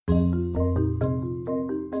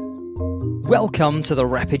Welcome to the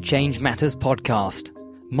Rapid Change Matters podcast.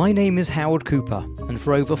 My name is Howard Cooper, and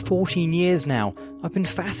for over 14 years now, I've been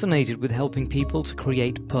fascinated with helping people to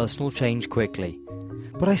create personal change quickly.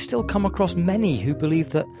 But I still come across many who believe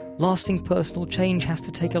that lasting personal change has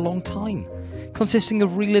to take a long time, consisting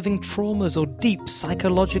of reliving traumas or deep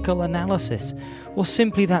psychological analysis, or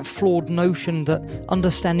simply that flawed notion that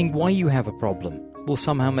understanding why you have a problem will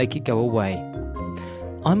somehow make it go away.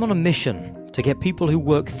 I'm on a mission to get people who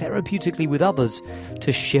work therapeutically with others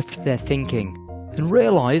to shift their thinking and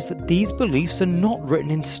realize that these beliefs are not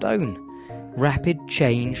written in stone. Rapid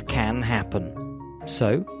change can happen.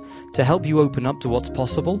 So, to help you open up to what's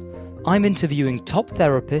possible, I'm interviewing top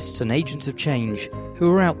therapists and agents of change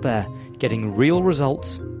who are out there getting real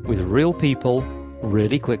results with real people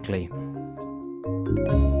really quickly.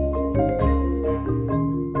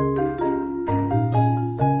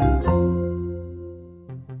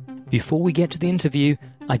 Before we get to the interview,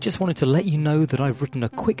 I just wanted to let you know that I've written a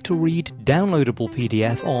quick-to-read, downloadable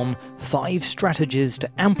PDF on 5 strategies to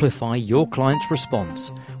amplify your client's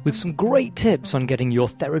response, with some great tips on getting your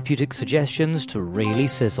therapeutic suggestions to really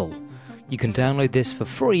sizzle. You can download this for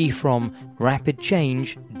free from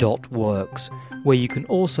rapidchange.works, where you can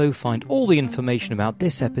also find all the information about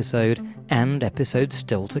this episode and episodes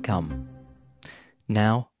still to come.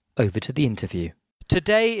 Now, over to the interview.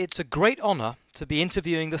 Today, it's a great honour to be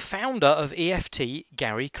interviewing the founder of EFT,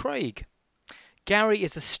 Gary Craig. Gary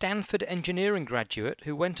is a Stanford engineering graduate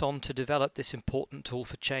who went on to develop this important tool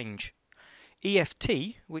for change.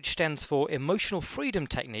 EFT, which stands for Emotional Freedom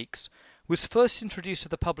Techniques, was first introduced to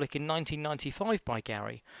the public in 1995 by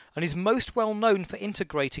Gary and is most well known for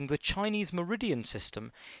integrating the Chinese meridian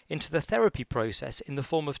system into the therapy process in the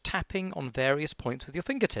form of tapping on various points with your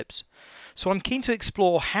fingertips. So I'm keen to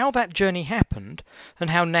explore how that journey happened and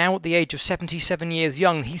how now at the age of 77 years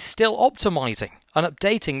young he's still optimizing and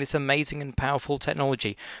updating this amazing and powerful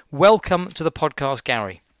technology. Welcome to the podcast,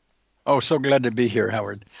 Gary. Oh, so glad to be here,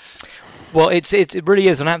 Howard. Well, it really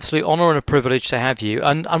is an absolute honour and a privilege to have you.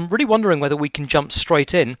 And I'm really wondering whether we can jump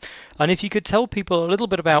straight in. And if you could tell people a little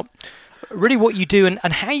bit about really what you do and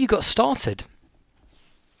how you got started.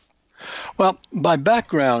 Well, my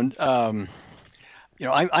background, I'm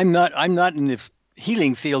not in the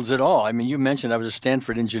healing fields at all. I mean, you mentioned I was a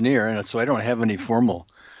Stanford engineer, and so I don't have any formal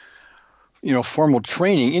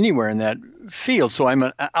training anywhere in that field. So I'm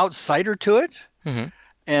an outsider to it. Mm-hmm.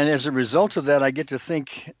 And as a result of that, I get to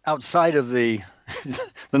think outside of the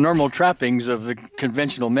normal trappings of the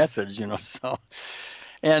conventional methods, So,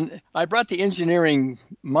 and I brought the engineering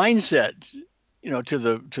mindset, to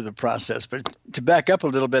the process. But to back up a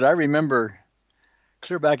little bit, I remember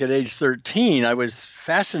clear back at age 13, I was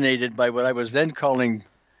fascinated by what I was then calling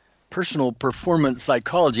personal performance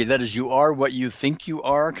psychology. That is, you are what you think you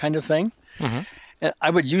are, kind of thing. Mm-hmm.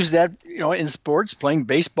 I would use that, in sports, playing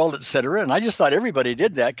baseball, et cetera. And I just thought everybody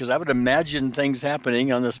did that because I would imagine things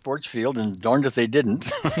happening on the sports field, and darned if they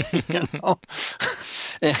didn't.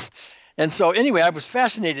 And so anyway, I was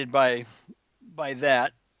fascinated by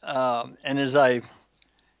that. And as I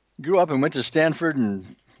grew up and went to Stanford and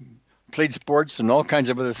played sports and all kinds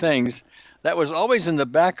of other things, that was always in the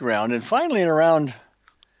background. And finally, in around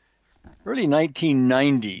early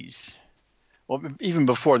 1990s, well, even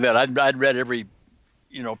before that, I'd read every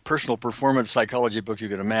personal performance psychology book you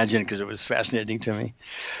could imagine because it was fascinating to me.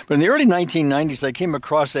 But in the early 1990s, I came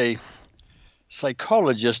across a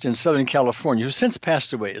psychologist in Southern California who's since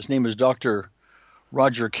passed away. His name is Dr.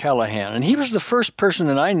 Roger Callahan. And he was the first person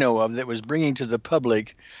that I know of that was bringing to the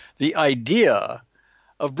public the idea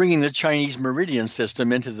of bringing the Chinese meridian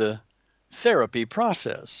system into the therapy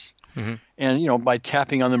process. Mm-hmm. And, by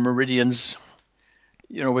tapping on the meridians,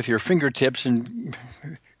 with your fingertips and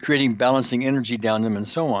creating balancing energy down them and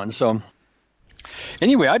so on. So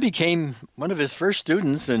anyway, I became one of his first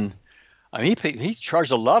students, and he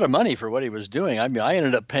charged a lot of money for what he was doing. I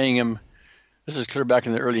ended up paying him, this is clear back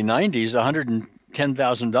in the early 90s,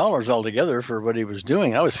 $110,000 altogether for what he was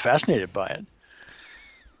doing. I was fascinated by it.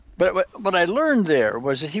 But what I learned there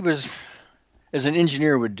was that he was, as an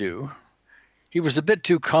engineer would do, he was a bit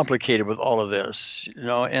too complicated with all of this,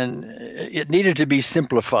 and it needed to be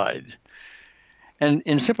simplified. And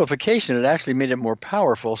in simplification, it actually made it more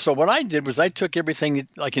powerful. So what I did was I took everything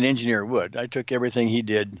like an engineer would. I took everything he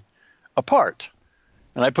did apart,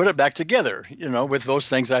 and I put it back together, with those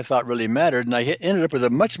things I thought really mattered. And I ended up with a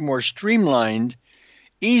much more streamlined,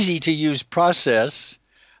 easy-to-use process.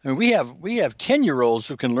 I mean, we have 10-year-olds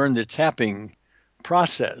who can learn the tapping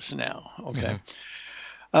process now, okay?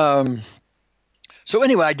 Mm-hmm. So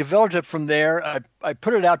anyway, I developed it from there. I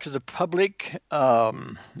put it out to the public.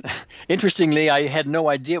 Interestingly, I had no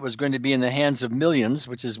idea it was going to be in the hands of millions,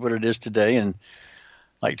 which is what it is today, and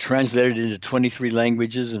like translated into 23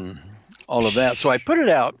 languages and all of that. So I put it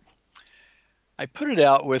out. I put it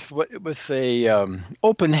out with a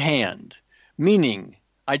open hand, meaning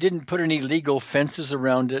I didn't put any legal fences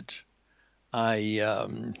around it.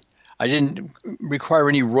 I didn't require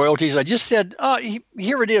any royalties. I just said, "Oh,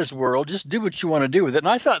 here it is, world. Just do what you want to do with it." And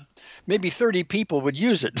I thought maybe 30 people would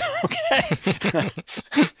use it. Okay,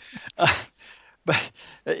 but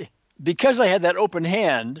because I had that open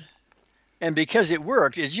hand, and because it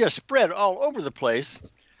worked, it just spread all over the place.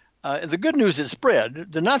 The good news, it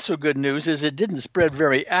spread. The not so good news is it didn't spread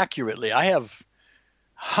very accurately. I have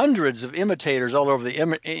hundreds of imitators all over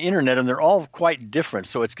the internet, and they're all quite different.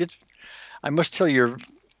 So I must tell your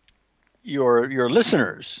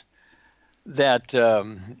listeners that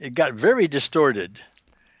it got very distorted,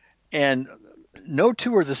 and no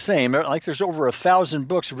two are the same. Like there's over 1,000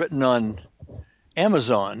 books written on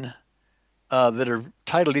Amazon that are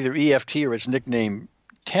titled either EFT or its nickname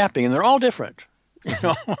tapping, and they're all different. You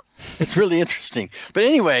know, it's really interesting. But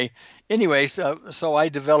anyway, so I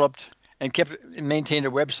developed and maintained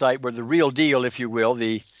a website where the real deal, if you will,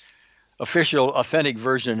 the official, authentic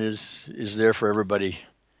version is there for everybody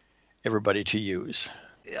to use.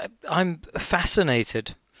 I'm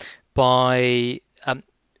fascinated by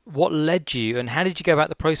what led you, and how did you go about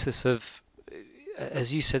the process of,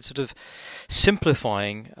 as you said, sort of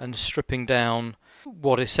simplifying and stripping down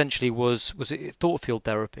what essentially was it thought field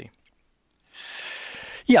therapy?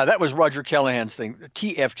 Yeah, that was Roger Callahan's thing,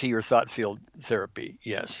 TFT, or thought field therapy.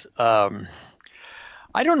 Yes.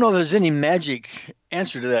 I don't know if there's any magic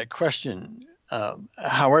answer to that question,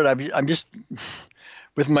 Howard. I'm just,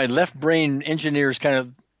 with my left brain engineers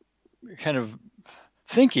kind of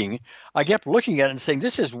thinking, I kept looking at it and saying,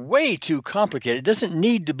 this is way too complicated. It doesn't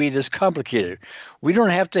need to be this complicated. We don't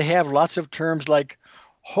have to have lots of terms like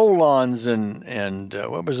holons and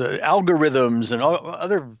what was it, algorithms and all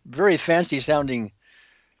other very fancy sounding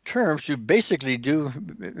terms to basically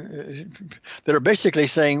that are basically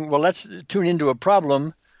saying, well, let's tune into a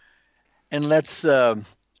problem and let's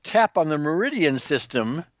tap on the meridian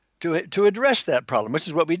system to address that problem, which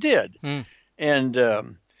is what we did. And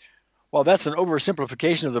while that's an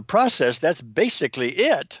oversimplification of the process, that's basically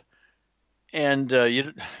it. And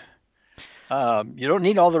you don't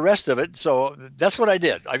need all the rest of it. So that's what I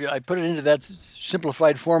did. I put it into that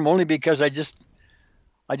simplified form only because I just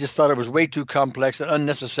thought it was way too complex and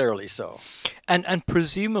unnecessarily so. And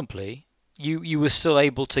presumably you were still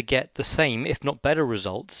able to get the same, if not better,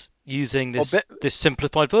 results using this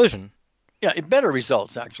simplified version. Yeah, better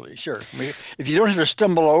results, actually, sure. I mean, if you don't have to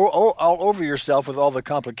stumble all over yourself with all the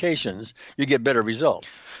complications, you get better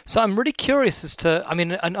results. So I'm really curious as to, I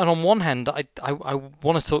mean, and on one hand, I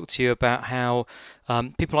want to talk to you about how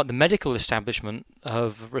people like the medical establishment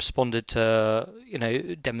have responded to,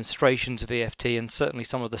 demonstrations of EFT and certainly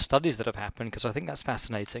some of the studies that have happened, because I think that's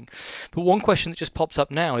fascinating. But one question that just pops up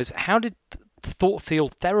now is, how did thought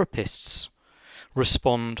field therapists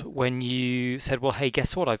respond when you said, well, hey,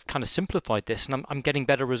 guess what? I've kind of simplified this and I'm getting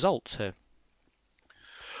better results here?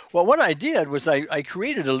 Well, what I did was I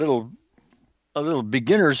created a little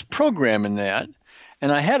beginner's program in that,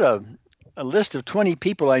 and I had a list of 20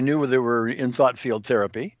 people I knew that were in thought field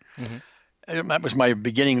therapy. Mm-hmm. That was my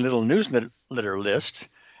beginning little newsletter list.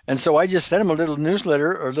 And so I just sent them a little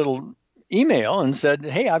newsletter or a little email and said,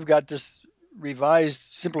 hey, I've got this revised,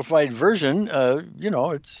 simplified version.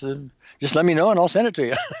 It's just let me know and I'll send it to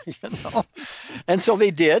you. And so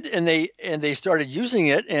they did, and they started using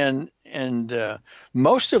it, and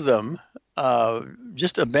most of them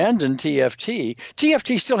just abandoned TFT.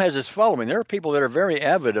 TFT still has its following. There are people that are very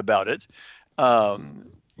avid about it.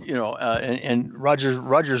 And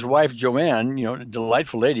Roger's wife Joanne,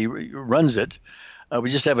 delightful lady, runs it. We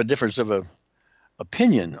just have a difference of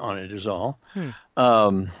opinion on it, is all.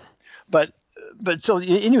 But so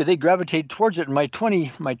anyway, they gravitated towards it, and my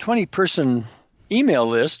 20 person email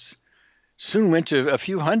list soon went to a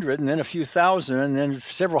few hundred, and then a few thousand, and then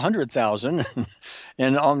several 100,000,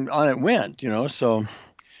 and on it went. So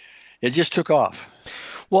it just took off.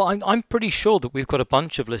 Well, I'm pretty sure that we've got a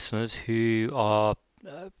bunch of listeners who are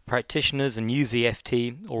practitioners and use EFT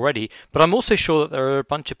already, but I'm also sure that there are a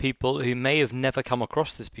bunch of people who may have never come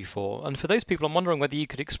across this before. And for those people, I'm wondering whether you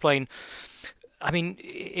could explain, I mean,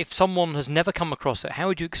 if someone has never come across it, how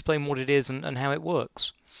would you explain what it is and how it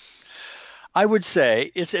works? I would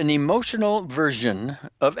say it's an emotional version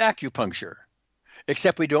of acupuncture,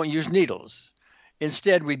 except we don't use needles.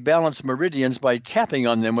 Instead, we balance meridians by tapping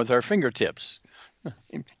on them with our fingertips.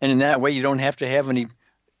 And in that way, you don't have to have any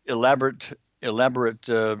elaborate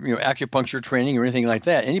acupuncture training or anything like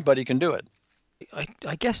that. Anybody can do it.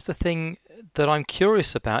 I guess the thing that I'm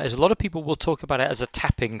curious about is a lot of people will talk about it as a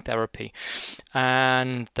tapping therapy,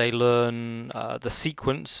 and they learn the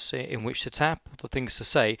sequence in which to tap, the things to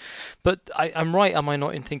say. But I'm right, am I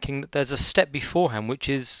not, in thinking that there's a step beforehand, which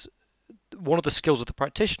is one of the skills of the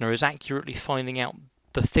practitioner is accurately finding out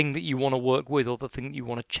the thing that you want to work with or the thing that you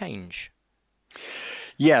want to change?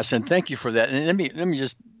 Yes, and thank you for that. And let me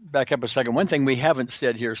just back up a second. One thing we haven't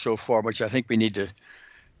said here so far, which I think we need to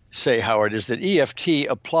say, Howard, is that EFT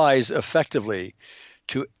applies effectively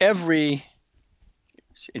to every,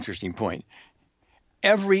 interesting point,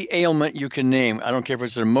 every ailment you can name. I don't care if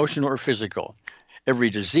it's emotional or physical. Every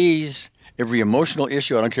disease, every emotional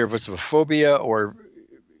issue. I don't care if it's a phobia or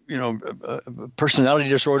personality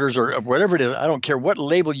disorders or whatever it is. I don't care what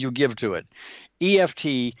label you give to it.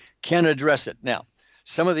 EFT can address it. Now,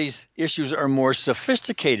 some of these issues are more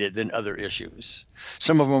sophisticated than other issues.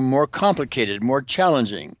 Some of them are more complicated, more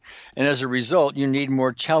challenging. And as a result, you need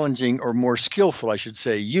more challenging or more skillful, I should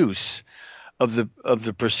say, use of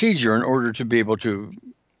the procedure in order to be able to,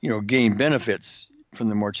 gain benefits from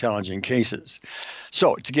the more challenging cases.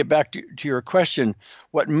 So to get back to your question,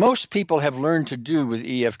 what most people have learned to do with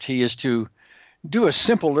EFT is to do a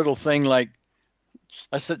simple little thing like,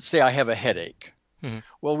 let's say I have a headache. Mm-hmm.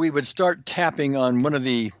 Well, we would start tapping on one of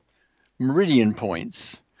the meridian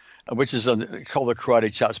points, which is called the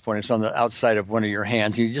karate chops point. It's on the outside of one of your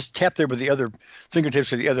hands. You just tap there with the other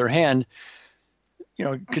fingertips of the other hand,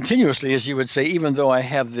 continuously, as you would say, even though I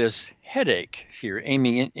have this headache. See, you're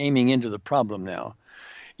aiming into the problem now.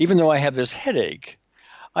 Even though I have this headache,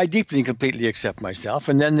 I deeply and completely accept myself.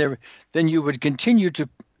 And then you would continue to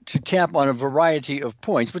tap on a variety of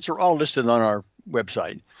points, which are all listed on our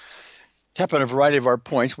website. Tap on a variety of our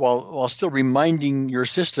points while still reminding your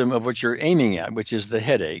system of what you're aiming at, which is the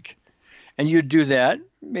headache. And you do that.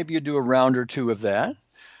 Maybe you do a round or two of that.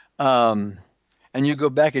 And you go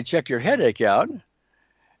back and check your headache out.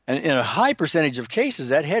 And in a high percentage of cases,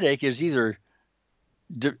 that headache is either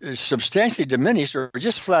substantially diminished or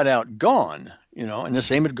just flat out gone. And the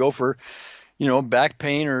same would go for, back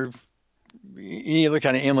pain or any other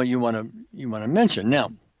kind of ailment you want to mention.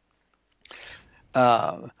 Now,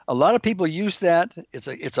 a lot of people use that.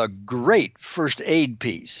 It's a great first aid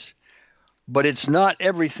piece, but it's not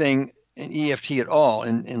everything in EFT at all.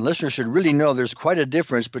 And listeners should really know there's quite a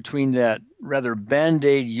difference between that rather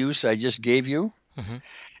Band-Aid use I just gave you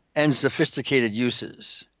and sophisticated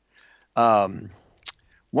uses.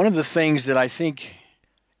 One of the things that I think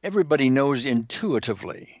everybody knows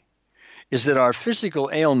intuitively is that our physical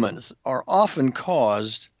ailments are often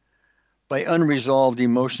caused by unresolved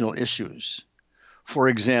emotional issues. For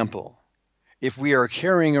example, if we are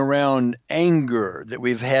carrying around anger that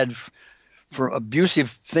we've had for abusive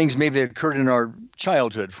things maybe occurred in our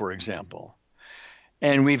childhood, for example,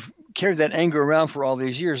 and we've carried that anger around for all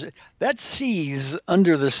these years, that seethes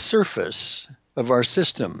under the surface of our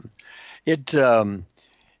system. It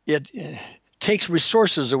takes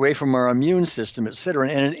resources away from our immune system, et cetera,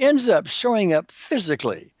 and it ends up showing up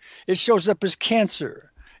physically. It shows up as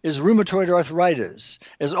cancer, as rheumatoid arthritis,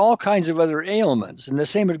 as all kinds of other ailments. And the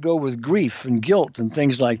same would go with grief and guilt and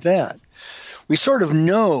things like that. We sort of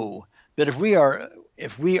know that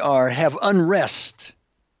if we have unrest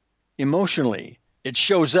emotionally, it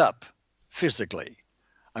shows up physically.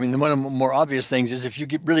 I mean, one of the more obvious things is if you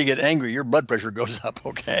really get angry, your blood pressure goes up,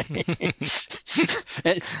 okay?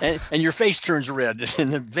 and your face turns red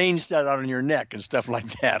and the veins start out on your neck and stuff like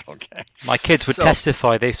that, okay? My kids would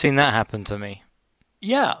testify. They've seen that happen to me.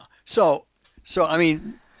 Yeah. So I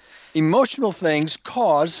mean, emotional things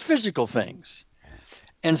cause physical things.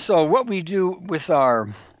 And so what we do with our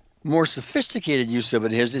more sophisticated use of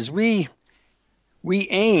it is we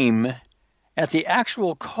aim at the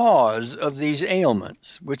actual cause of these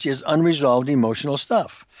ailments, which is unresolved emotional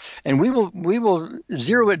stuff. And we will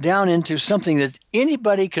zero it down into something that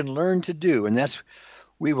anybody can learn to do. And that's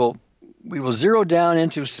we will zero down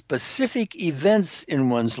into specific events in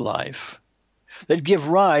one's life that give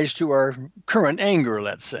rise to our current anger,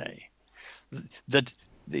 let's say.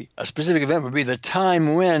 A specific event would be the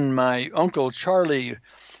time when my Uncle Charlie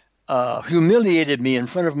humiliated me in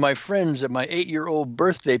front of my friends at my 8-year-old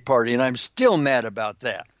birthday party, and I'm still mad about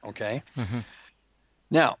that, okay? Mm-hmm.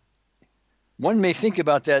 Now, one may think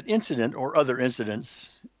about that incident or other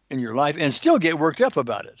incidents in your life and still get worked up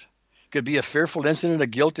about it. It could be a fearful incident, a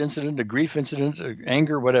guilt incident, a grief incident,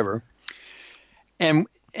 anger, whatever. And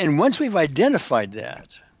once we've identified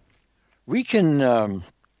that, we can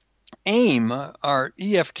aim our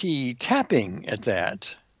EFT tapping at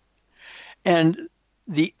that And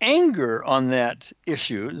the anger on that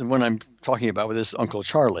issue, the one I'm talking about with this Uncle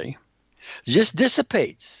Charlie, just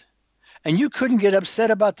dissipates. And you couldn't get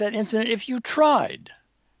upset about that incident if you tried,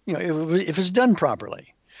 if it's done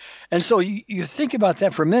properly. And so you think about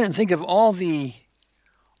that for a minute and think of all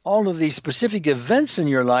of these specific events in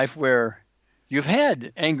your life where you've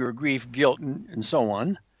had anger, grief, guilt, and so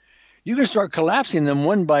on. You can start collapsing them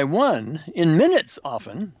one by one in minutes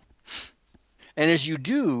often. And as you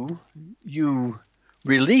do, you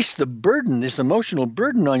release the burden, this emotional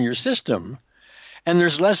burden on your system, and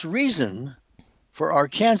there's less reason for our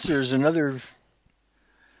cancers and other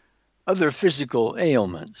physical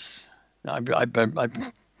ailments. I've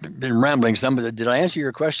been rambling some, but did I answer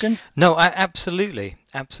your question? No, absolutely.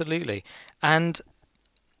 And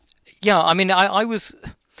yeah, I mean,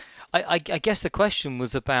 I guess the question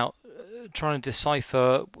was about trying to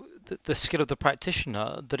decipher the skill of the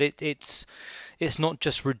practitioner, that it's not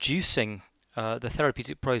just reducing the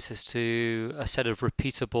therapeutic process to a set of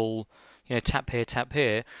repeatable, tap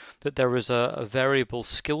here, that there is a variable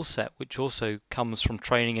skill set which also comes from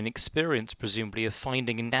training and experience, presumably, of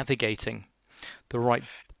finding and navigating the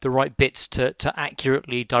right bits to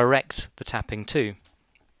accurately direct the tapping too.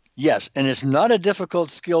 Yes, and it's not a difficult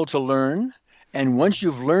skill to learn. And once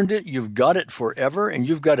you've learned it, you've got it forever, and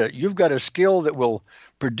you've got a skill that will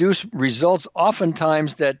produce results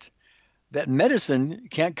oftentimes that medicine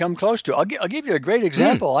can't come close to. I'll give you a great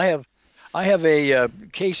example. I have a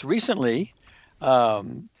case recently. A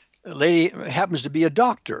lady happens to be a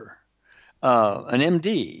doctor, an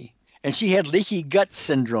MD, and she had leaky gut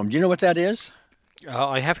syndrome. Do you know what that is?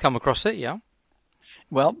 I have come across it. Yeah.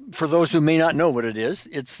 Well, for those who may not know what it is,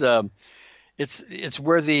 it's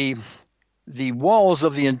where the walls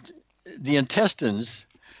of the intestines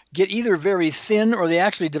get either very thin or they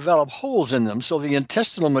actually develop holes in them, so the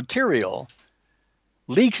intestinal material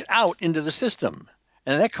leaks out into the system,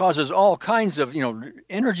 and that causes all kinds of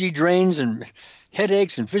energy drains and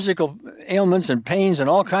headaches and physical ailments and pains and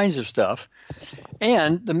all kinds of stuff.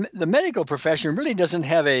 And the medical profession really doesn't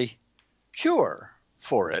have a cure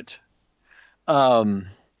for it.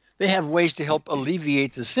 They have ways to help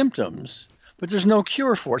alleviate the symptoms, but there's no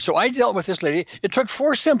cure for it. So I dealt with this lady. It took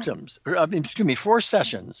 4 sessions.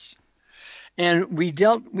 And we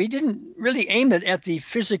didn't really aim it at the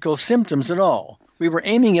physical symptoms at all. We were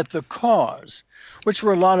aiming at the cause, which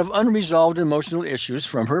were a lot of unresolved emotional issues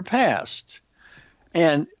from her past.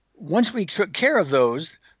 And once we took care of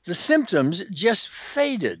those, the symptoms just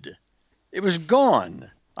faded. It was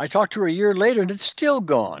gone. I talked to her a year later and it's still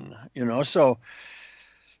gone,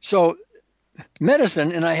 So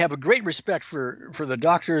medicine, and I have a great respect for the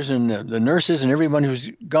doctors and the nurses and everyone who's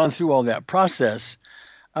gone through all that process.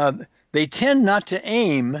 They tend not to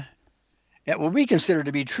aim at what we consider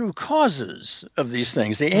to be true causes of these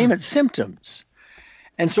things. They aim at symptoms.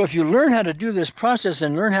 And so if you learn how to do this process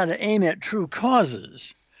and learn how to aim at true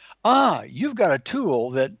causes, you've got a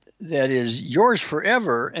tool that is yours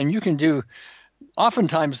forever, and you can do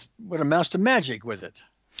oftentimes what amounts to magic with it.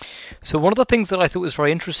 So one of the things that I thought was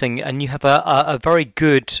very interesting, and you have a very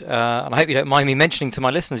good, and I hope you don't mind me mentioning to my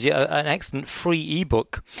listeners, an excellent free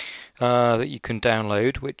ebook that you can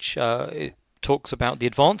download, which it talks about the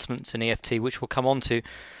advancements in EFT, which we'll come on to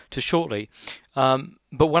shortly.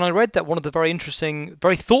 But when I read that, one of the very interesting,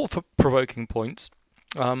 very thought-provoking points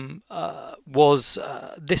was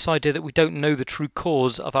this idea that we don't know the true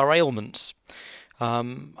cause of our ailments.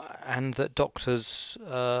 And that doctors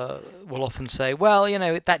will often say, well,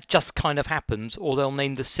 that just kind of happens, or they'll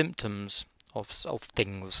name the symptoms of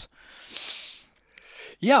things.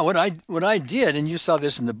 Yeah, what I did, and you saw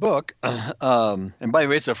this in the book, and by the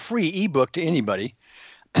way, it's a free ebook to anybody.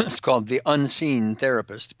 It's called The Unseen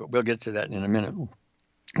Therapist, but we'll get to that in a minute.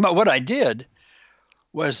 But what I did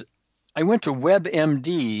was I went to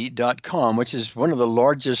WebMD.com, which is one of the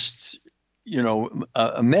largest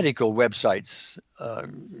medical websites,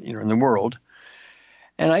 in the world.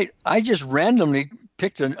 And I just randomly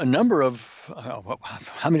picked a number of,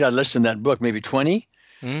 how many did I list in that book? Maybe 20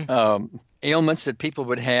 ailments that people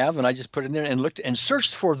would have. And I just put in there and looked and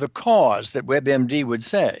searched for the cause that WebMD would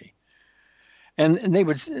say. And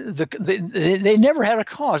they never had a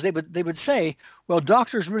cause. They would say, well,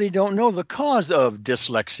 doctors really don't know the cause of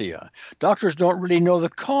dyslexia. Doctors don't really know the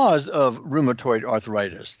cause of rheumatoid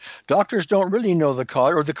arthritis. Doctors don't really know the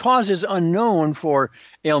cause, or the cause is unknown for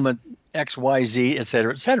ailment X, Y, Z, et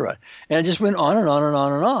cetera, et cetera. And it just went on and on and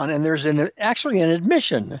on and on. And there's actually an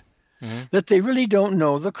admission that they really don't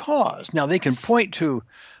know the cause. Now, they can point to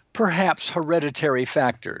perhaps hereditary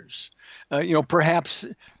factors. Perhaps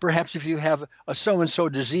if you have a so-and-so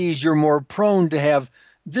disease, you're more prone to have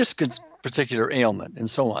this particular ailment and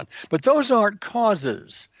so on. But those aren't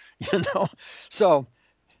causes, you know. So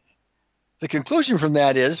the conclusion from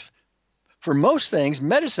that is, for most things,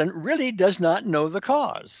 medicine really does not know the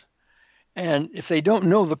cause. And if they don't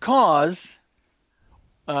know the cause,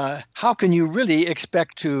 how can you really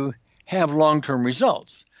expect to have long-term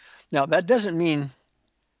results? Now, that doesn't mean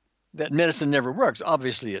that medicine never works.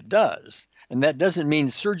 Obviously, it does. And that doesn't mean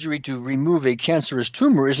surgery to remove a cancerous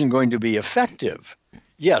tumor isn't going to be effective.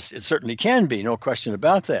 Yes, it certainly can be, no question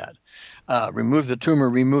about that. Remove the tumor,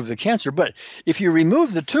 remove the cancer. But if you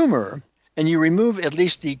remove the tumor and you remove at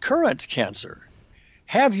least the current cancer,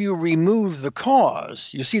 have you removed the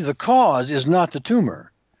cause? You see, the cause is not the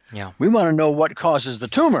tumor. Yeah. We want to know what causes the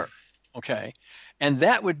tumor, okay? And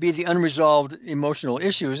that would be the unresolved emotional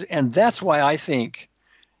issues. And that's why I think,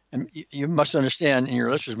 and you must understand, and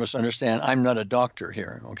your listeners must understand, I'm not a doctor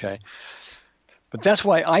here, okay? But that's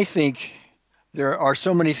why I think there are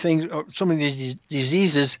so many things, so many of these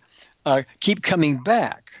diseases keep coming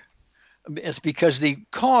back. It's because the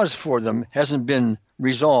cause for them hasn't been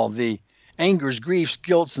resolved. The angers, griefs,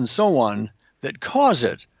 guilts, and so on that cause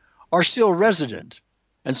it are still resident.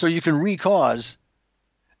 And so you can recause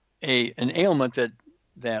an ailment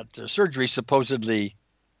that surgery supposedly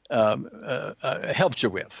helped you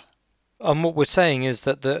with. And what we're saying is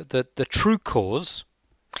that the true cause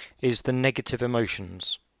is the negative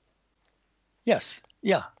emotions. Yes.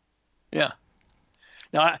 Yeah. Yeah.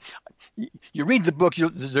 Now, you read the book,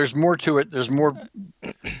 there's more to it. There's more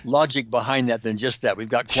logic behind that than just that. We've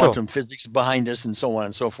got quantum physics behind us and so on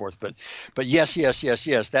and so forth. But yes.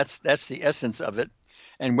 That's the essence of it.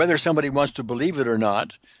 And whether somebody wants to believe it or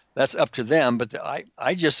not, that's up to them. But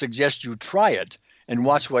I just suggest you try it and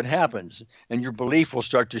watch what happens, and your belief will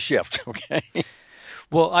start to shift, okay?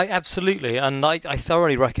 Well, absolutely, and I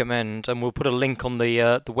thoroughly recommend, and we'll put a link on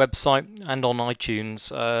the website and on iTunes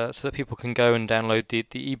so that people can go and download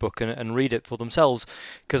the ebook and read it for themselves,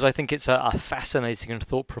 because I think it's a fascinating and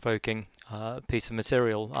thought-provoking piece of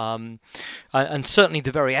material. And certainly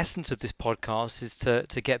the very essence of this podcast is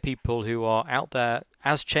to get people who are out there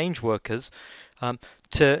as change workers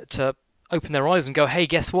to open their eyes and go, hey,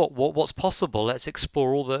 guess what? What's possible? Let's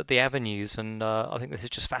explore all the avenues, and I think this is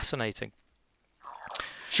just fascinating.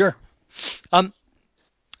 Sure.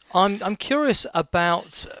 I'm curious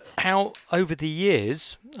about how over the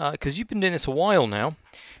years, because you've been doing this a while now,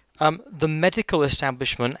 the medical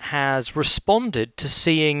establishment has responded to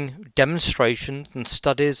seeing demonstrations and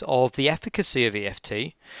studies of the efficacy of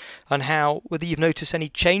EFT, and whether you've noticed any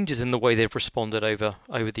changes in the way they've responded over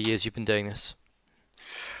the years you've been doing this.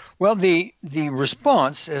 Well, the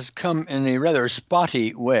response has come in a rather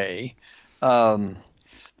spotty way.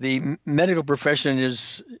 The medical profession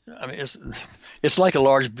it's like a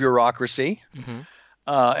large bureaucracy,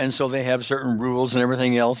 and so they have certain rules and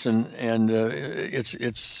everything else, and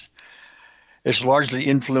it's largely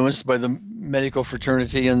influenced by the medical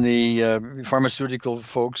fraternity and the pharmaceutical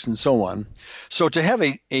folks and so on. So to have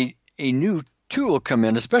a new tool come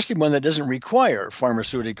in, especially one that doesn't require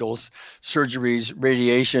pharmaceuticals, surgeries,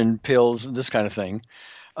 radiation, pills, this kind of thing.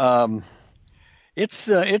 It's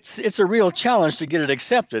a real challenge to get it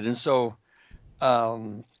accepted, and so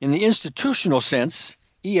in the institutional sense,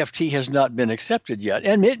 EFT has not been accepted yet,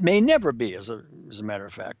 and it may never be. As a matter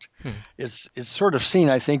of fact, it's sort of seen,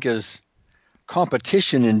 I think, as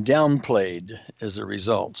competition and downplayed as a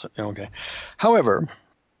result. Okay, however,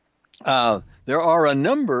 there are a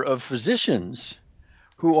number of physicians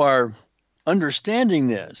who are understanding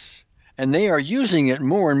this, and they are using it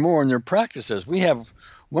more and more in their practices. We have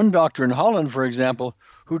one doctor in Holland, for example,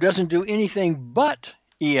 who doesn't do anything but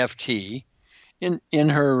EFT in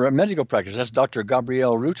her medical practice. That's Dr.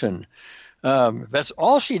 Gabrielle Rutten. That's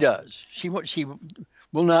all she does. She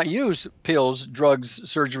will not use pills, drugs,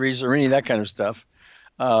 surgeries, or any of that kind of stuff.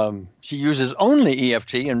 She uses only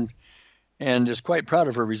EFT and is quite proud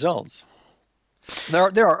of her results.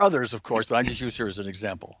 There are others, of course, but I just use her as an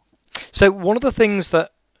example. So one of the things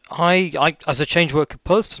that I as a change worker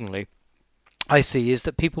personally, I see is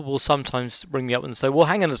that people will sometimes bring me up and say, well,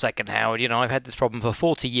 hang on a second, Howard, I've had this problem for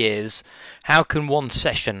 40 years. How can one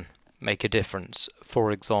session make a difference,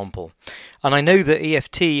 for example? And I know that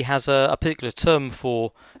EFT has a particular term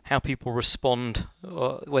for how people respond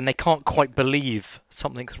when they can't quite believe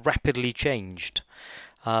something's rapidly changed.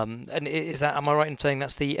 And am I right in saying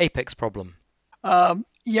that's the apex problem?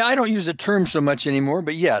 Yeah, I don't use the term so much anymore,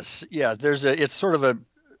 but yes, it's sort of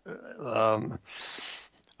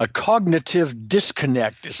a cognitive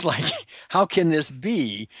disconnect. It's like, how can this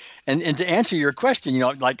be? And to answer your question,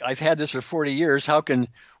 like I've had this for 40 years, how can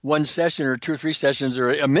one session or 2 or 3 sessions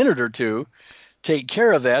or a minute or two take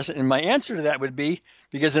care of that? And my answer to that would be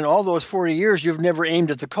because in all those 40 years, you've never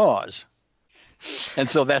aimed at the cause. And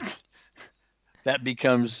so that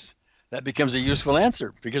becomes a useful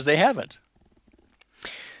answer because they haven't.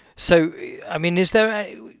 So, I mean, is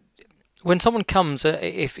there, when someone comes,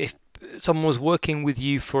 if someone was working with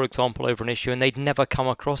you, for example, over an issue and they'd never come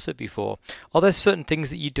across it before, are there certain things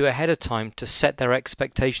that you do ahead of time to set their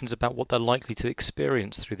expectations about what they're likely to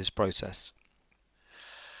experience through this process?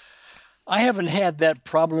 I haven't had that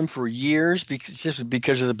problem for years just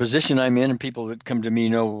because of the position I'm in, and people that come to me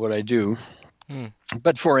know what I do.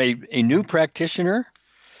 But for a new practitioner,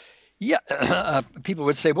 people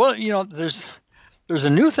would say, well, there's a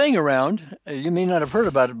new thing around. You may not have heard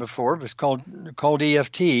about it before. It's called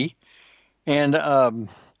EFT. And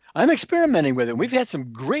I'm experimenting with it. We've had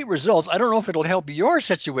some great results. I don't know if it'll help your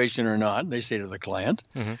situation or not, they say to the client,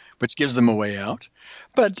 which gives them a way out.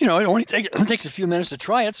 But, it only takes a few minutes to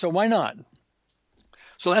try it, so why not?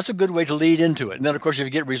 So that's a good way to lead into it. And then, of course, if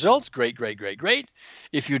you get results, great.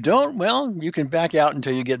 If you don't, well, you can back out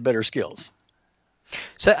until you get better skills.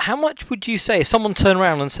 So how much would you say if someone turned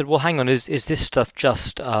around and said, well, hang on, is this stuff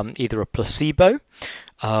just either a placebo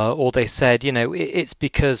or they said, it's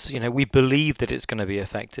because, we believe that it's going to be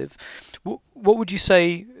effective. What would you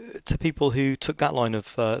say to people who took that line of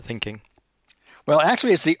thinking? Well,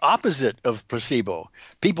 actually, it's the opposite of placebo.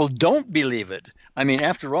 People don't believe it. I mean,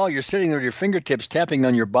 after all, you're sitting there with your fingertips tapping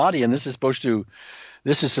on your body, and this is supposed to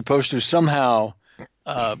somehow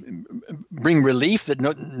bring relief that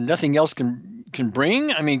nothing else can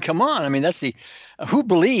bring. I mean, come on. I mean, who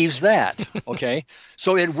believes that? Okay,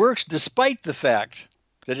 so it works despite the fact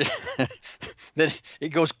that it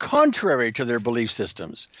goes contrary to their belief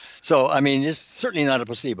systems. So, I mean, it's certainly not a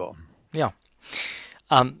placebo. Yeah.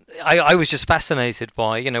 I was just fascinated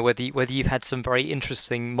by, whether you've had some very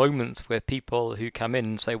interesting moments where people who come in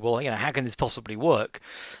and say, well, how can this possibly work?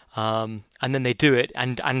 And then they do it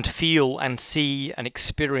and feel and see and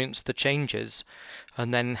experience the changes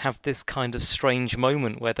and then have this kind of strange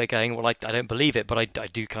moment where they're going, well, I don't believe it, but I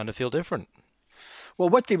do kind of feel different. Well,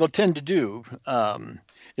 what they will tend to do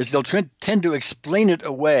is they'll tend to explain it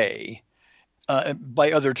away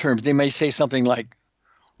by other terms. They may say something like,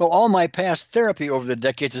 well, all my past therapy over the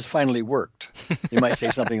decades has finally worked. They might say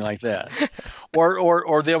something like that.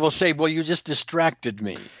 Or they will say, well, you just distracted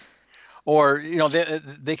me. Or,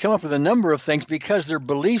 they come up with a number of things because their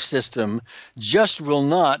belief system just will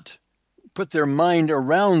not put their mind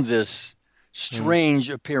around this strange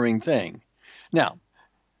appearing thing. Now,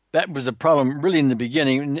 that was a problem really in the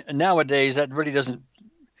beginning. Nowadays, that really doesn't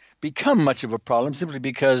become much of a problem simply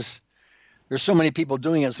because there's so many people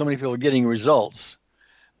doing it, so many people getting results.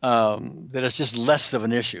 That it's just less of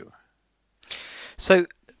an issue. So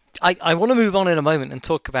I want to move on in a moment and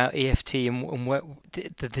talk about EFT and what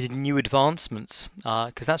the new advancements,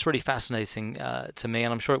 because that's really fascinating to me,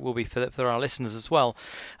 and I'm sure it will be for our listeners as well.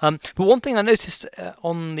 But one thing I noticed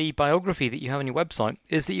on the biography that you have on your website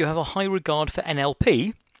is that you have a high regard for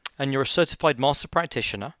NLP, and you're a certified master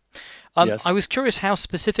practitioner. Yes. I was curious how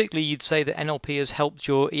specifically you'd say that NLP has helped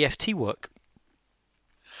your EFT work.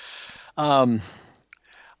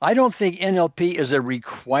 I don't think NLP is a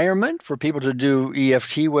requirement for people to do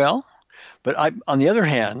EFT well, but on the other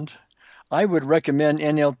hand, I would recommend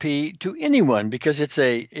NLP to anyone because it's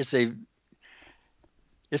a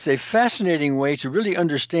fascinating way to really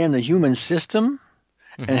understand the human system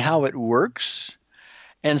and how it works.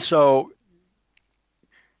 And so,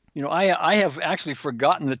 I have actually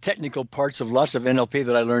forgotten the technical parts of lots of NLP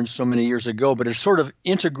that I learned so many years ago, but it's sort of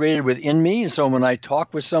integrated within me. And so when I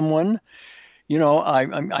talk with someone,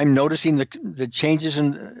 I'm noticing the changes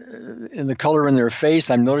in the color in their face.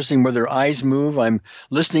 I'm noticing where their eyes move. I'm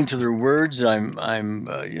listening to their words. And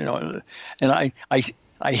I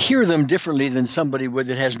hear them differently than somebody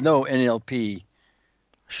that has no NLP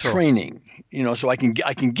training. So I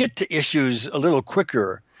can get to issues a little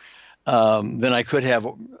quicker than I could have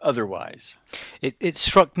otherwise. It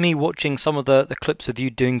struck me watching some of the clips of you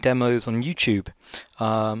doing demos on YouTube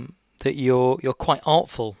that you're quite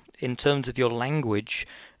artful in terms of your language,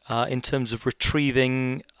 in terms of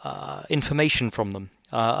retrieving information from them.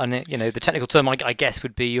 And the technical term, I guess,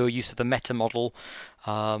 would be your use of the meta model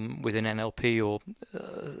within NLP or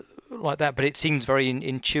like that. But it seems very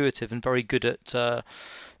intuitive and very good at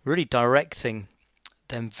really directing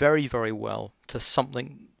them very, very well to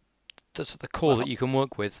something that's at the core that you can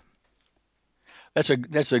work with. That's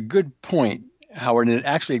a good point, Howard, and it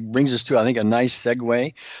actually brings us to, I think, a nice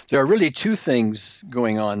segue. There are really two things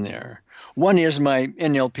going on there. One is my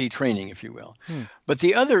NLP training, if you will. But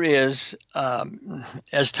the other is,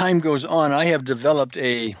 as time goes on, I have developed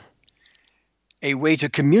a a way to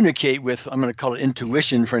communicate with, I'm going to call it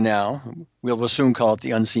intuition for now. We'll soon call it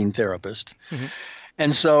the unseen therapist. Mm-hmm.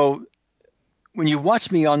 And so when you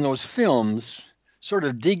watch me on those films, sort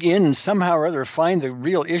of dig in and somehow or other find the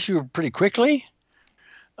real issue pretty quickly,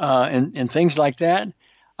 and things like that.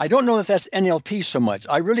 I don't know if that's NLP so much.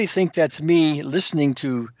 I really think that's me listening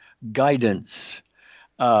to guidance.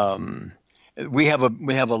 We have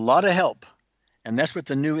a lot of help, and that's what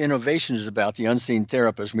the new innovation is about, the unseen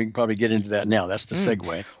therapist. We can probably get into that now. That's the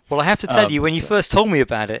segue. Well, I have to tell you, when you first told me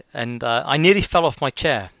about it, and I nearly fell off my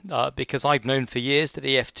chair because I've known for years that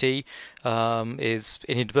EFT is,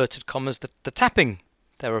 in inverted commas, the tapping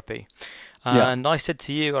therapy. And I said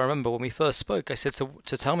to you, I remember when we first spoke, I said, so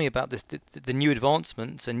to tell me about this, the new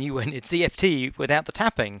advancements, and you went, it's EFT without the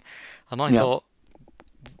tapping. And I thought,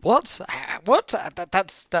 what?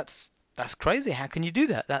 That's crazy. How can you do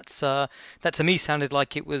that? That to me sounded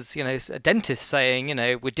like it was, a dentist saying,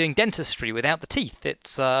 we're doing dentistry without the teeth.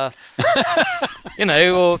 It's, or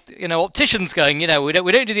opticians going, we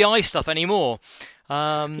don't do the eye stuff anymore.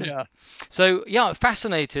 So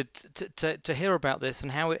fascinated to hear about this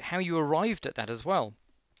and how you arrived at that as well.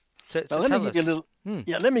 Let me give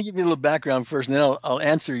you a little background first, and then I'll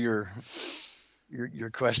answer your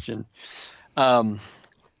question.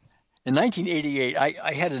 In 1988,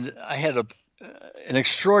 I had an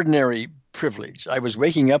extraordinary privilege. I was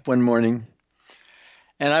waking up one morning,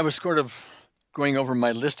 and I was sort of going over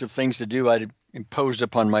my list of things to do I'd imposed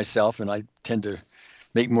upon myself, and I tend to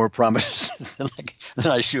make more promises than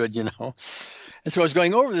I should, And so I was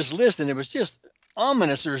going over this list, and it was just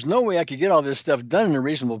ominous. There was no way I could get all this stuff done in a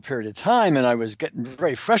reasonable period of time, and I was getting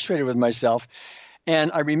very frustrated with myself.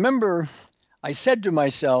 And I remember I said to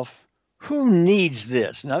myself, who needs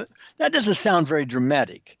this? Now, that doesn't sound very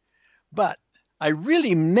dramatic, but I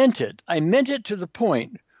really meant it. I meant it to the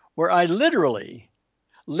point where I literally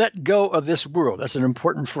let go of this world. That's an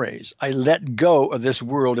important phrase. I let go of this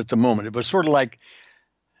world at the moment. It was sort of like,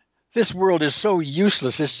 this world is so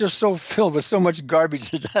useless. It's just so filled with so much garbage.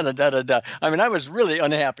 I mean, I was really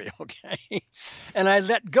unhappy, okay? And I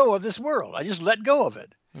let go of this world. I just let go of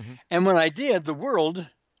it. Mm-hmm. And when I did, the world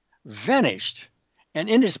vanished. And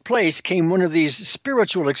in its place came one of these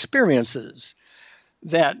spiritual experiences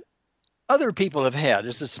that other people have had.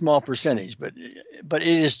 It's a small percentage, but it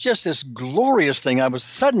is just this glorious thing. I was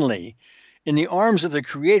suddenly in the arms of the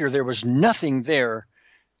Creator. There was nothing there,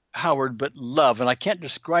 Howard, but love. And I can't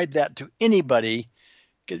describe that to anybody.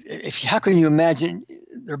 How can you imagine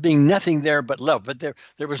there being nothing there but love? But there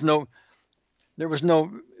was no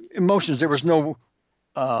emotions. There was no,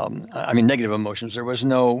 negative emotions. There was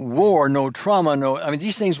no war, no trauma,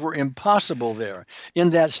 these things were impossible there. In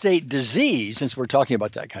that state, disease, since we're talking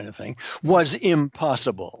about that kind of thing, was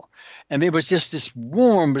impossible. And it was just this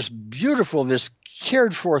warm, this beautiful, this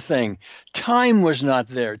cared for thing. Time was not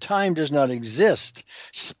there. Time does not exist.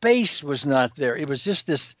 Space was not there. It was just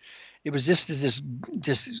this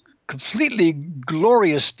completely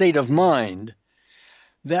glorious state of mind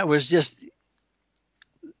that was just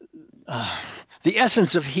the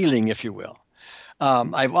essence of healing, if you will.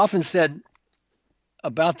 I've often said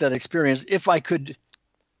about that experience, if I could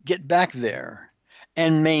get back there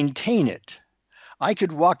and maintain it, I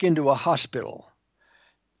could walk into a hospital.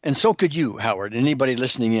 And so could you, Howard, anybody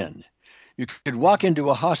listening in. You could walk into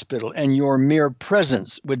a hospital and your mere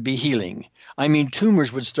presence would be healing. I mean,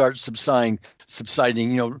 tumors would start subsiding,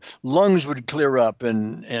 lungs would clear up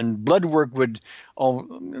and blood work would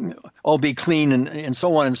all be clean and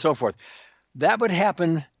so on and so forth. That would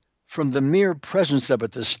happen from the mere presence of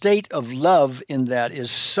it. The state of love in that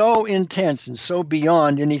is so intense and so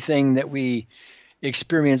beyond anything that we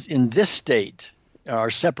experience in this state, our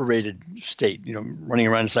separated state, running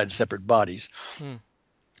around inside separate bodies.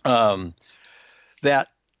 It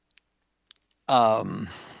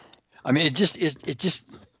just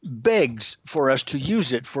begs for us to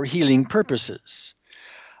use it for healing purposes.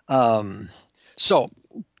 A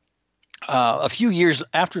few years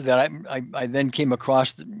after that, I then came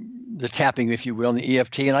across the tapping, if you will, and the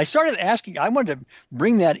EFT, and I started asking. I wanted to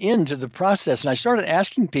bring that into the process, and I started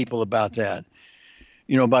asking people about that,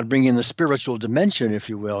 about bringing the spiritual dimension, if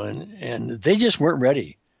you will, and they just weren't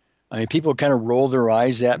ready. I mean, people kind of roll their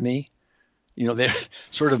eyes at me. They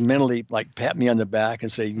sort of mentally like pat me on the back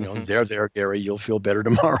and say, there, Gary, you'll feel better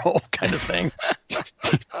tomorrow, kind of thing. They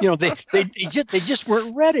just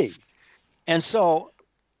weren't ready, and so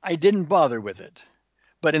I didn't bother with it.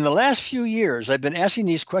 But in the last few years, I've been asking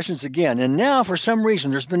these questions again, and now for some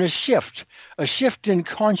reason there's been a shift in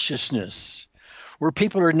consciousness, where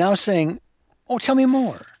people are now saying, "Oh, tell me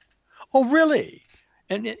more." Oh, really?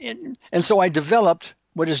 And so I developed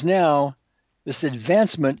what is now this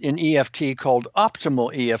advancement in EFT called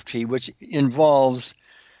optimal EFT, which involves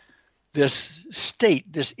this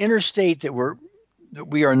state, this inner state that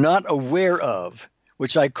we are not aware of,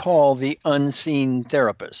 which I call the unseen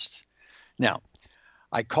therapist. Now,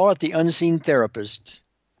 I call it the unseen therapist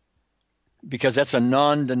because that's a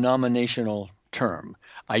non-denominational term.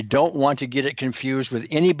 I don't want to get it confused with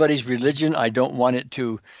anybody's religion. I don't want it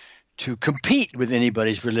to compete with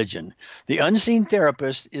anybody's religion. The unseen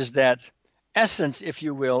therapist is that essence, if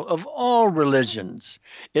you will, of all religions.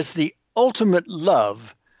 It's the ultimate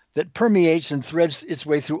love that permeates and threads its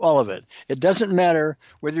way through all of it. It doesn't matter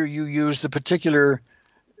whether you use the particular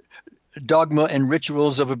dogma and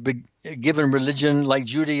rituals of a given religion like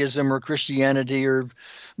Judaism or Christianity or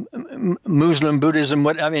Muslim, Buddhism,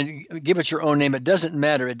 give it your own name. It doesn't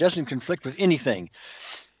matter. It doesn't conflict with anything.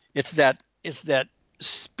 It's that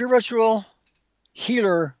spiritual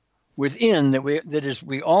healer within that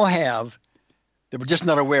we all have that we're just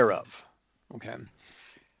not aware of. Okay.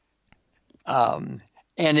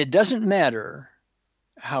 And it doesn't matter,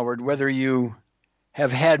 Howard, whether you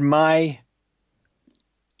have had my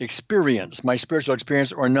experience, my spiritual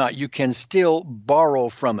experience or not, you can still borrow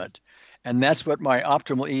from it. And that's what my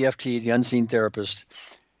optimal EFT, the unseen therapist,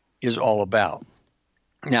 is all about.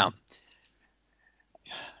 Now,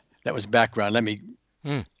 that was background. Let me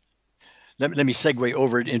segue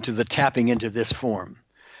over it into the tapping into this form.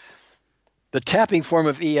 The tapping form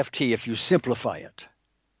of EFT, if you simplify it,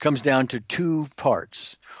 comes down to two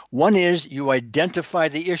parts. One is you identify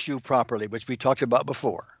the issue properly, which we talked about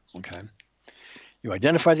before. Okay. You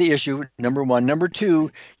identify the issue, number one. Number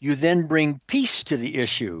two, you then bring peace to the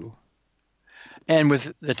issue. And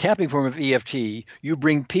with the tapping form of EFT, you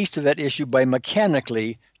bring peace to that issue by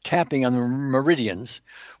mechanically tapping on the meridians,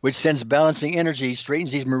 which sends balancing energy,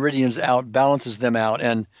 straightens these meridians out, balances them out,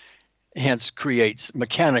 and hence creates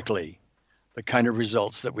mechanically the kind of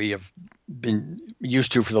results that we have been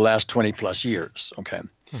used to for the last 20 plus years. Okay.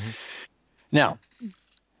 Mm-hmm. Now,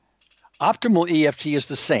 optimal EFT is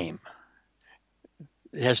the same.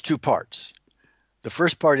 It has two parts. The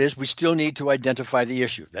first part is we still need to identify the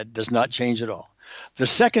issue. That does not change at all. The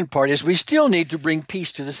second part is we still need to bring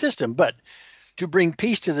peace to the system. But to bring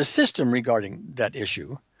peace to the system regarding that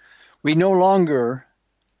issue, we no longer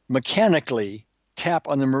mechanically tap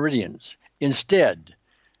on the meridians. Instead,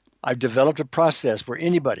 I've developed a process where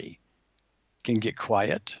anybody can get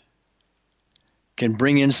quiet, can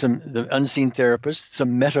bring in the unseen therapist,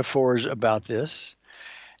 some metaphors about this,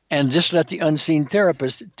 and just let the unseen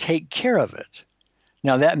therapist take care of it.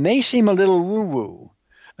 Now, that may seem a little woo-woo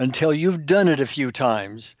until you've done it a few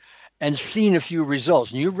times and seen a few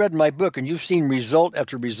results. And you've read my book and you've seen result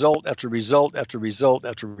after result after result after result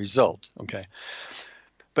after result. Okay.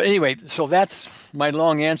 But anyway, so that's my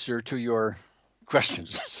long answer to your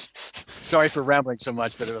questions. Sorry for rambling so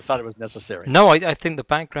much, but I thought it was necessary. No, I think the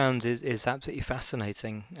background is absolutely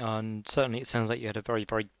fascinating. And certainly it sounds like you had a very,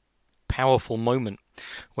 very powerful moment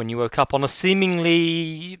when you woke up on a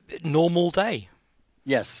seemingly normal day.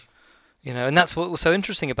 Yes. And that's what was so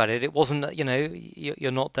interesting about it. It wasn't,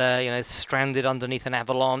 you're not there, stranded underneath an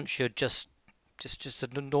avalanche. You're just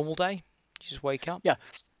a normal day. You just wake up. Yeah.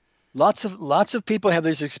 Lots of people have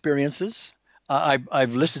these experiences.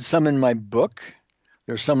 I've listed some in my book.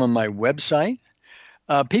 There's some on my website.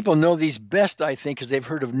 People know these best, I think, because they've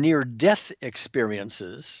heard of near-death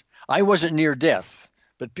experiences. I wasn't near death,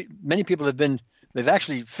 but many people they've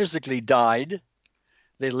actually physically died.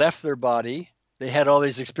 They left their body. They had all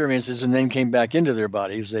these experiences and then came back into their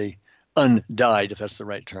bodies. They undied, if that's the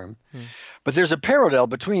right term. But there's a parallel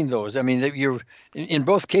between those. I mean, in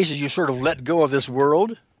both cases, you sort of let go of this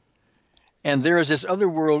world, and there is this other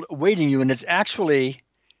world awaiting you, and it's actually,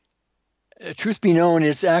 truth be known,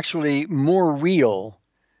 it's actually more real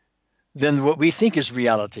than what we think is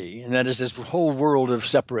reality, and that is this whole world of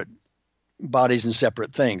separate bodies and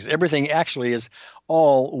separate things. Everything actually is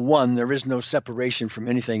all one. There is no separation from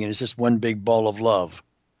anything, and it's just one big ball of love.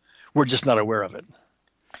 We're just not aware of it.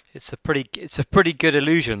 It's a pretty good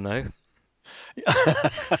illusion, though.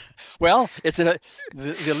 Well, the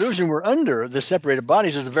illusion we're under, the separated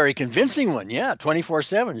bodies, is a very convincing one. Yeah,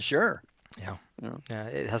 24/7, sure. Yeah.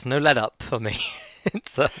 It has no let up for me.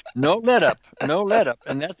 No let up,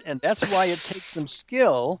 and that's why it takes some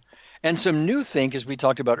skill and some new think, as we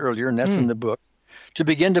talked about earlier, and that's in the book, to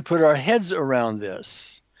begin to put our heads around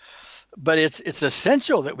this. But it's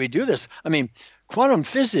essential that we do this. I mean, quantum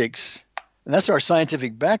physics, and that's our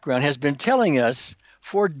scientific background, has been telling us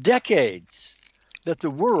for decades that the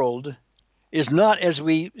world is not as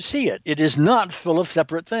we see it. It is not full of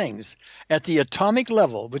separate things. At the atomic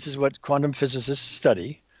level, which is what quantum physicists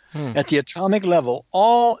study, at the atomic level,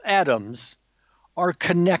 all atoms are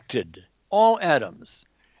connected, all atoms.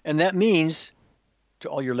 And that means, to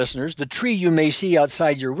all your listeners, the tree you may see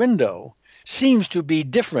outside your window seems to be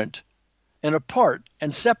different and apart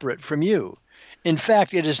and separate from you. In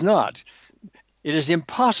fact, it is not. It is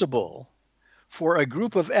impossible for a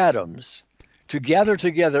group of atoms to gather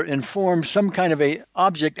together and form some kind of a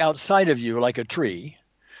object outside of you, like a tree.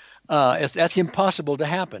 That's impossible to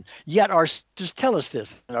happen. Yet our senses tell us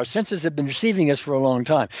this. And our senses have been deceiving us for a long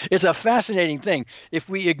time. It's a fascinating thing. If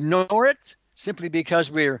we ignore it simply because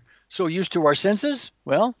we're so used to our senses,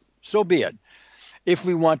 well, so be it. If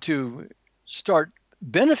we want to start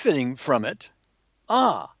benefiting from it,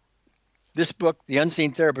 this book, The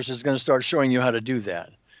Unseen Therapist, is going to start showing you how to do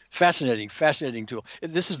that. Fascinating, fascinating tool.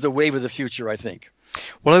 This is the wave of the future, I think.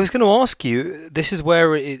 Well, I was going to ask you, this is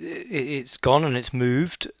where it's gone and it's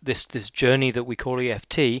moved, this journey that we call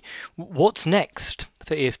EFT. What's next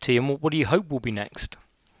for EFT, and what do you hope will be next?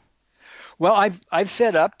 Well, I've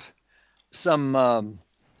set up some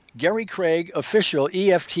Gary Craig official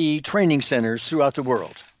EFT training centers throughout the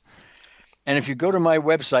world. And if you go to my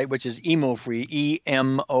website, which is EMOFREE,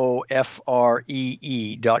 EMOFREE.com,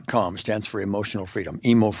 stands for Emotional Freedom,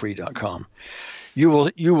 EMOFREE.com, you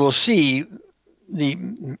will see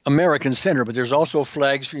the American Center, but there's also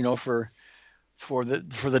flags, for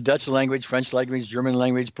the Dutch language, French language, German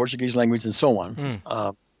language, Portuguese language, and so on.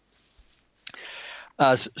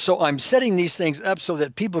 So I'm setting these things up so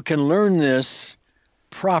that people can learn this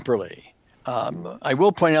properly. I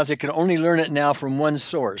will point out they can only learn it now from one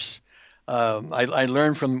source. I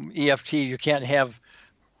learned from EFT you can't have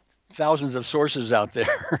thousands of sources out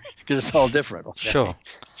there because it's all different. Okay? Sure.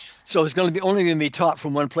 So it's only going to be taught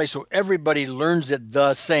from one place, so everybody learns it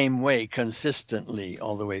the same way consistently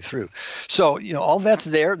all the way through. So all that's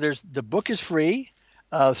there. The book is free.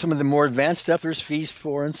 Some of the more advanced stuff there's fees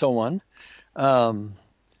for, and so on.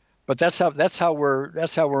 But that's how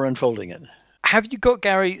we're unfolding it. Have you got,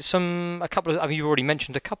 Gary, a couple of? I mean, you've already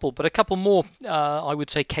mentioned a couple, but a couple more. I would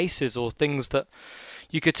say cases or things that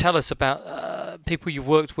you could tell us about people you've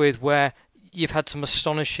worked with where you've had some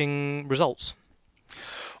astonishing results.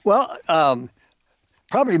 Well,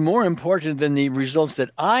 probably more important than the results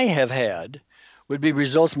that I have had would be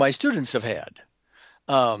results my students have had.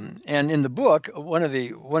 And in the book, one of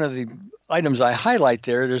the items I highlight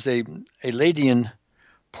there's a lady in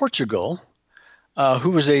Portugal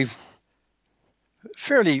who was a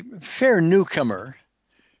fair newcomer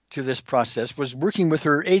to this process, was working with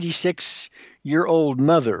her 86-year-old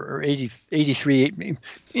mother, or 83,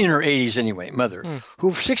 in her 80s anyway, mother,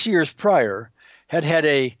 who 6 years prior had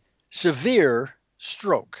a severe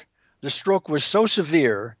stroke. The stroke was so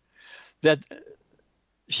severe that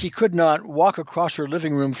she could not walk across her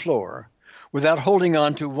living room floor without holding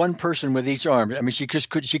on to one person with each arm. I mean, she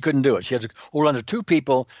couldn't do it. She had to hold on to two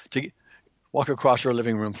people to walk across her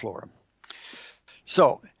living room floor.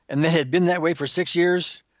 So, and that had been that way for 6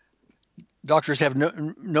 years. Doctors have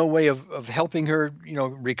no way of helping her,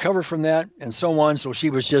 recover from that, and so on. So she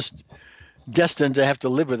was just destined to have to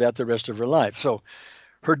live with that the rest of her life. So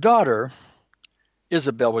her daughter,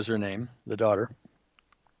 Isabel was her name, the daughter,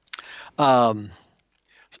 thought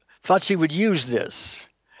she would use this.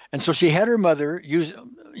 And so she had her mother use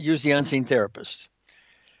the Unseen Therapist.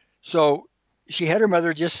 So she had her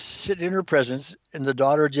mother just sit in her presence, and the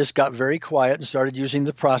daughter just got very quiet and started using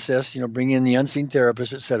the process, bringing in the Unseen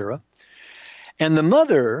Therapist, etc. And the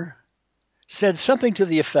mother said something to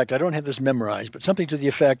the effect, I don't have this memorized, but something to the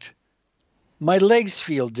effect, my legs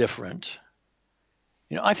feel different.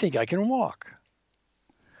 I think I can walk.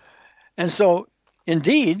 And so,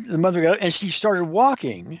 indeed, the mother got, and she started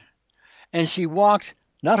walking, and she walked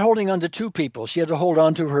not holding on to two people. She had to hold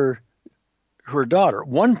on to her daughter,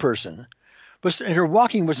 one person. But her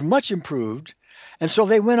walking was much improved. And so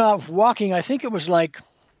they went off walking, I think it was like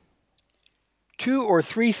 2,000 or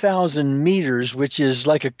 3,000 meters, which is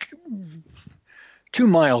like 2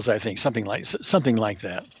 miles, I think, something like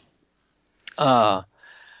that.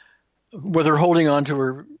 With her holding on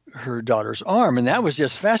to her daughter's arm. And that was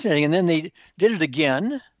just fascinating. And then they did it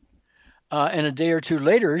again. And a day or two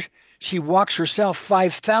later, she walks herself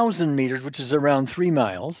 5,000 meters, which is around 3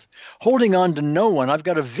 miles, holding on to no one. I've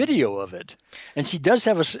got a video of it. And she does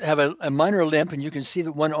have a minor limp, and you can see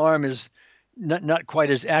that one arm is not quite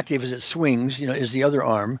as active as it swings, as the other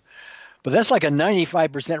arm. But that's like a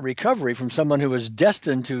 95% recovery from someone who was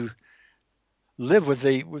destined to live with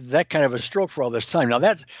that kind of a stroke for all this time. Now,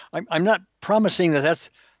 I'm not promising that that's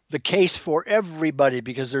the case for everybody,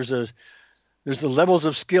 because there's the levels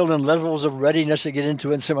of skill and levels of readiness to get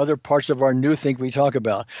into in some other parts of our new think we talk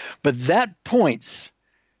about. But that points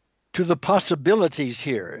to the possibilities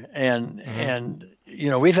here. And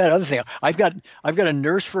we've had other things. I've got a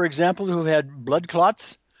nurse, for example, who had blood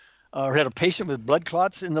clots, or had a patient with blood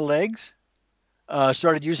clots in the legs.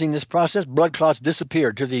 Started using this process. Blood clots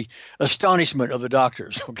disappeared to the astonishment of the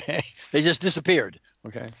doctors. Okay, they just disappeared.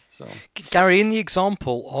 Okay, so Gary, in the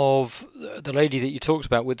example of the lady that you talked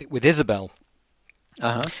about with Isabel,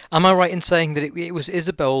 am I right in saying that it was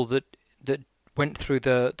Isabel that went through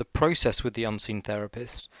the process with the unseen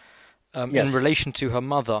therapist yes. in relation to her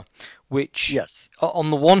mother, which yes. on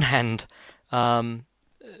the one hand, part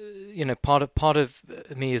of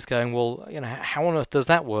me is going, well, how on earth does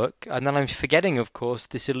that work? And then I'm forgetting, of course,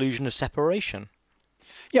 this illusion of separation.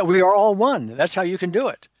 Yeah, we are all one. That's how you can do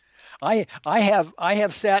it. I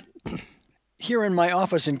have sat here in my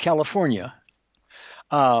office in California,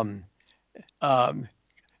 connected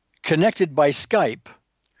by Skype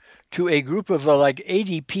to a group of like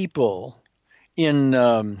 80 people in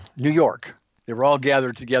New York. They were all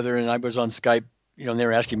gathered together, and I was on Skype, and they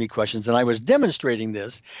were asking me questions, and I was demonstrating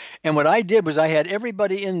this. And what I did was I had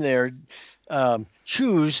everybody in there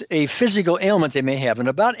choose a physical ailment they may have, and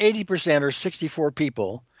about 80% or 64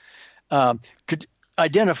 people could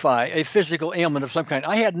identify a physical ailment of some kind.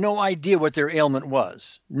 I had no idea what their ailment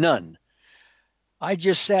was, none. I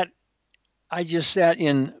just sat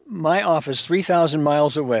in my office 3,000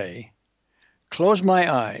 miles away, closed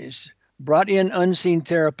my eyes, brought in unseen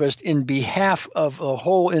therapist in behalf of a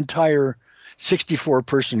whole entire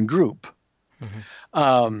 64-person group.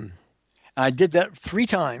 Mm-hmm. I did that 3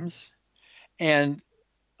 times, and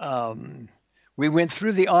we went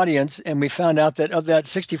through the audience, and we found out that of that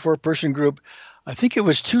 64-person group, I think it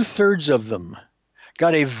was 2/3 of them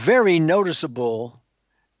got a very noticeable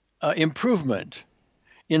improvement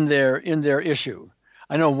in their issue.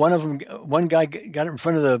 I know one guy got in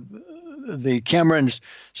front of the camera and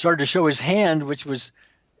started to show his hand, which was,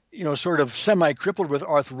 sort of semi-crippled with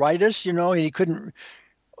arthritis, and he couldn't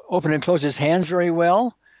open and close his hands very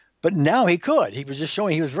well. But now he could. He was just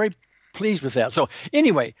showing he was very pleased with that. So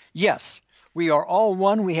anyway, yes, we are all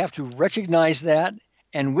one. We have to recognize that.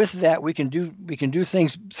 And with that, we can do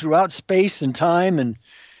things throughout space and time and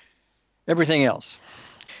everything else.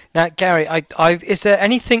 Now, Gary, is there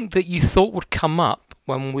anything that you thought would come up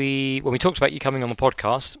when we talked about you coming on the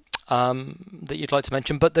podcast that you'd like to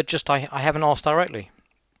mention, but that just I haven't asked directly?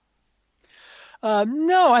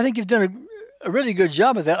 No, I think you've done a really good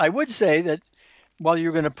job of that. I would say that while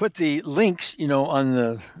you're going to put the links, on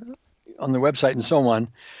the website and so on,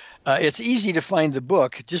 it's easy to find the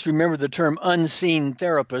book. Just remember the term unseen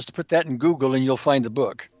therapist. Put that in Google and you'll find the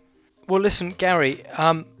book. Well, listen, Gary,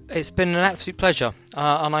 it's been an absolute pleasure.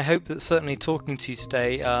 And I hope that certainly talking to you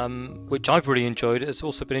today, which I've really enjoyed, has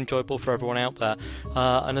also been enjoyable for everyone out there.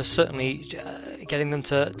 And is certainly getting them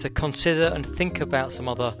to consider and think about some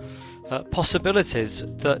other possibilities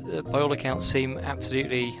that, by all accounts, seem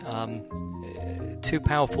absolutely too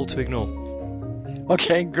powerful to ignore.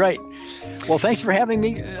 Okay, great. Well, thanks for having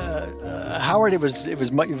me, Howard. It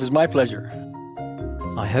was my pleasure.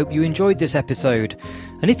 I hope you enjoyed this episode,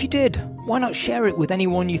 and if you did, why not share it with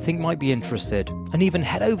anyone you think might be interested, and even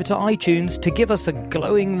head over to iTunes to give us a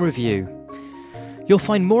glowing review. You'll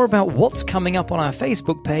find more about what's coming up on our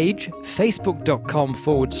Facebook page,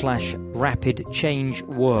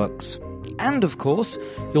 facebook.com/rapidchangeworks. And of course,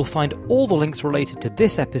 you'll find all the links related to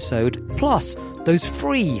this episode, plus those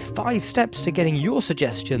free 5 steps to getting your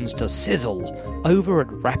suggestions to sizzle over at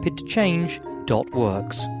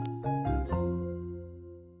rapidchange.works.